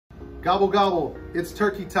Gobble gobble, it's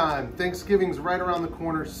turkey time. Thanksgiving's right around the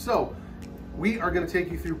corner, so we are gonna take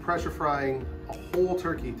you through pressure frying a whole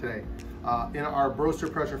turkey today in our Broaster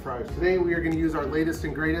Pressure Fryers. Today we are gonna use our latest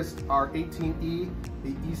and greatest, our 18E,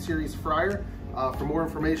 the E-Series fryer. For more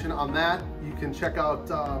information on that, you can check out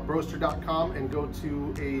Broaster.com and go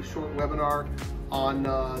to a short webinar on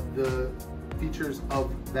the features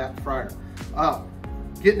of that fryer.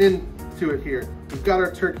 Getting into it here, we've got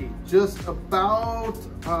our turkey, just about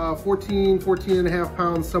 14 and a half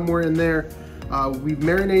pounds, somewhere in there. We've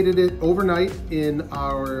marinated it overnight in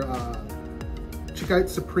our Chickite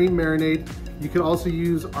Supreme marinade. You can also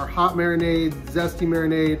use our hot marinade, zesty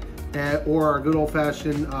marinade, or our good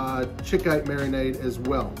old-fashioned Chickite marinade as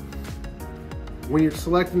well. When you're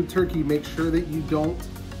selecting turkey, make sure that you don't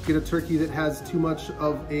get a turkey that has too much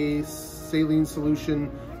of a saline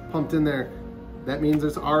solution pumped in there. That means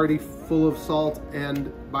it's already full of salt,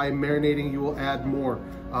 and by marinating you will add more.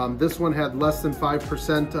 This one had less than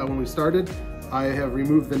 5% when we started. I have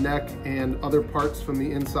removed the neck and other parts from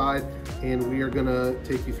the inside, and we are gonna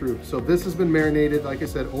take you through. So this has been marinated, like I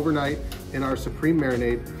said, overnight in our Supreme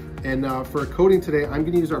marinade. And for a coating today, I'm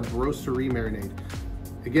gonna use our Broaster marinade.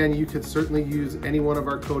 Again, you could certainly use any one of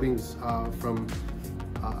our coatings from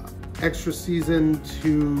extra seasoned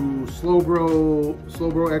to slow bro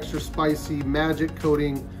extra spicy, magic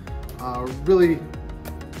coating, really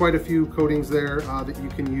quite a few coatings there that you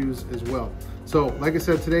can use as well. So like I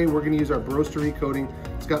said, today we're gonna use our Broaster coating.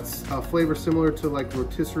 It's got a flavor similar to like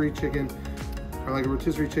rotisserie chicken, or like a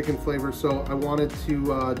rotisserie chicken flavor. So I wanted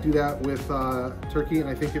to do that with turkey, and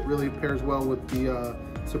I think it really pairs well with the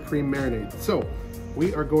Supreme marinade. So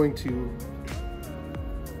we are going to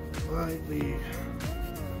lightly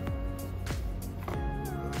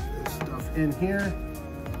put this stuff in here.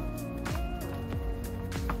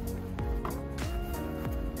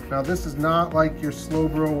 Now this is not like your slow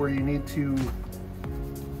bro where you need to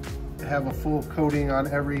have a full coating on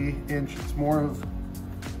every inch. It's more of,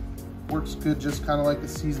 works good just kind of like the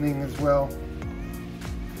seasoning as well.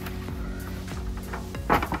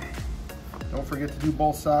 Don't forget to do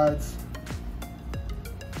both sides.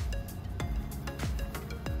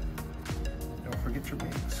 Don't forget your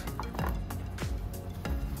wings.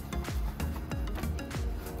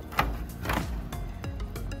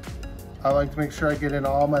 I like to make sure I get in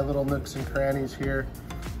all my little nooks and crannies here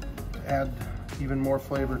to add even more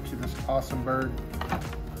flavor to this awesome bird.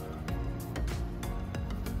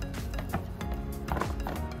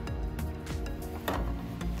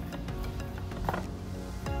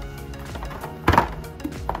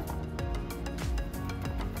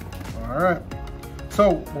 All right,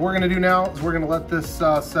 so what we're gonna do now is we're gonna let this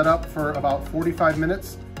set up for about 45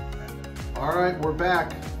 minutes. All right, we're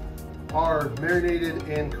back. Our marinated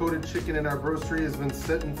and coated chicken in our Broaster has been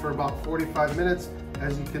sitting for about 45 minutes.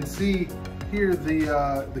 As you can see here,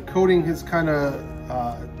 the coating has kind of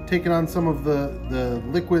taken on some of the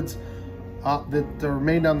liquids that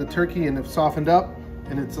remained on the turkey and have softened up,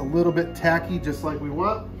 and it's a little bit tacky, just like we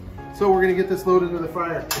want. So we're gonna get this loaded into the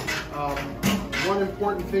fryer. One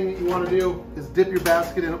important thing that you want to do is dip your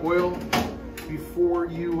basket in oil before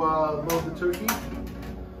you load the turkey.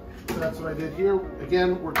 So that's what I did here.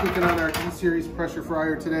 Again, we're cooking on our E-Series pressure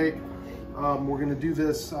fryer today. We're gonna do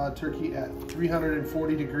this turkey at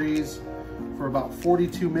 340 degrees for about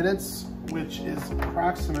 42 minutes, which is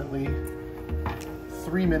approximately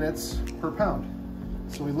 3 minutes per pound.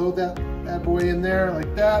 So we load that bad boy in there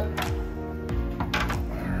like that.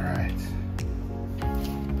 All right.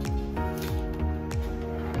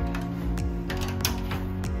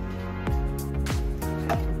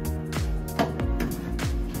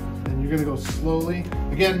 And you're gonna go slowly.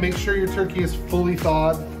 Again, make sure your turkey is fully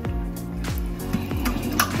thawed.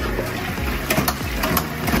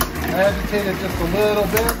 Agitate it just a little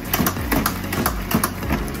bit.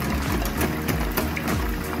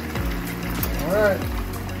 All right.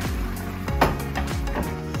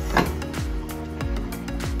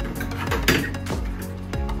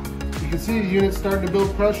 You can see the unit's starting to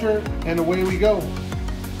build pressure, and away we go.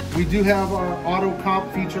 We do have our auto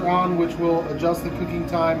comp feature on, which will adjust the cooking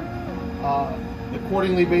time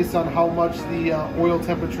accordingly based on how much the oil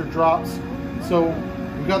temperature drops. So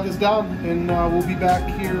we got this down, and we'll be back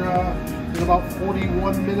here in about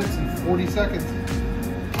 41 minutes and 40 seconds.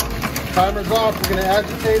 Timer's off. We're gonna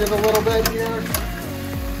agitate it a little bit here.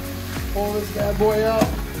 Pull this bad boy out.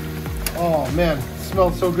 Oh man, it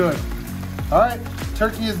smells so good. All right,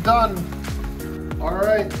 turkey is done. All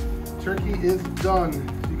right, turkey is done.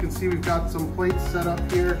 You can see we've got some plates set up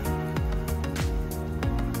here.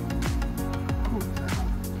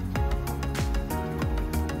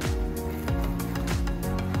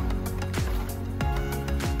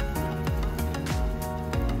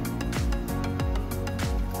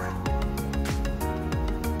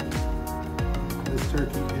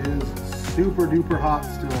 super duper hot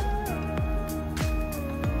still.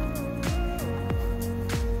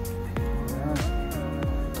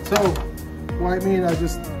 So, white meat,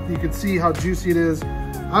 you can see how juicy it is.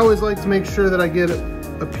 I always like to make sure that I get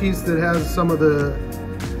a piece that has some of the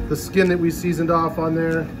skin that we seasoned off on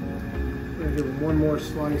there. I'm gonna give it one more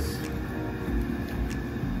slice.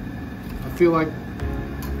 I feel like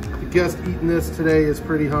the guest eating this today is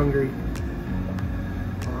pretty hungry.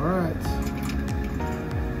 All right.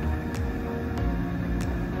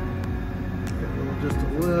 Just a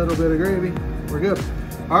little bit of gravy. We're good.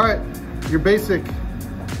 All right, your basic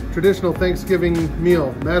traditional Thanksgiving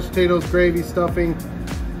meal: mashed potatoes, gravy, stuffing,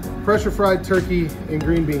 pressure fried turkey, and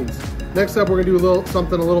green beans. Next up, we're gonna do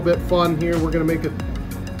something a little bit fun here. We're gonna make a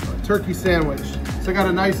turkey sandwich. So I got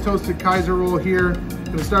a nice toasted Kaiser roll here. I'm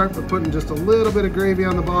gonna start by putting just a little bit of gravy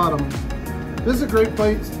on the bottom. This is a great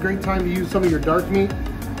time to use some of your dark meat.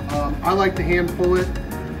 I like to hand pull it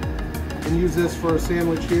and use this for a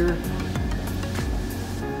sandwich here.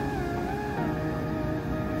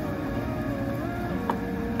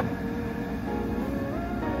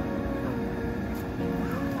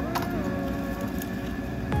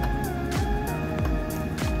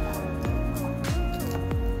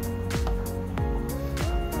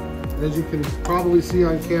 As you can probably see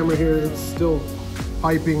on camera here, it's still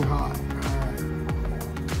piping hot. All right.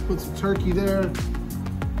 Put some turkey there.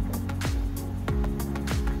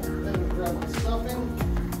 Then grab the stuffing.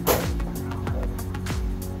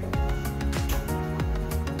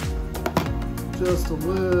 Just a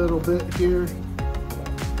little bit here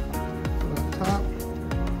on top.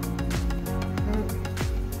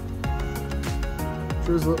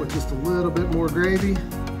 Drizzle it with just a little bit more gravy.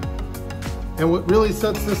 And what really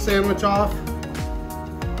sets this sandwich off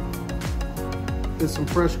is some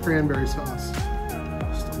fresh cranberry sauce.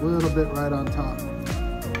 Just a little bit right on top.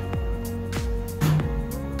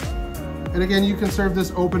 And again, you can serve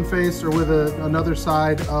this open face or with another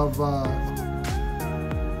side of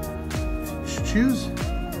choose.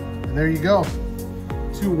 And there you go.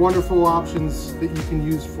 Two wonderful options that you can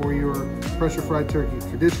use for your pressure fried turkey.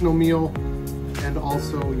 Traditional meal and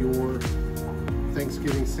also your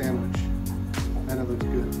Thanksgiving sandwich. And it looks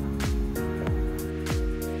good.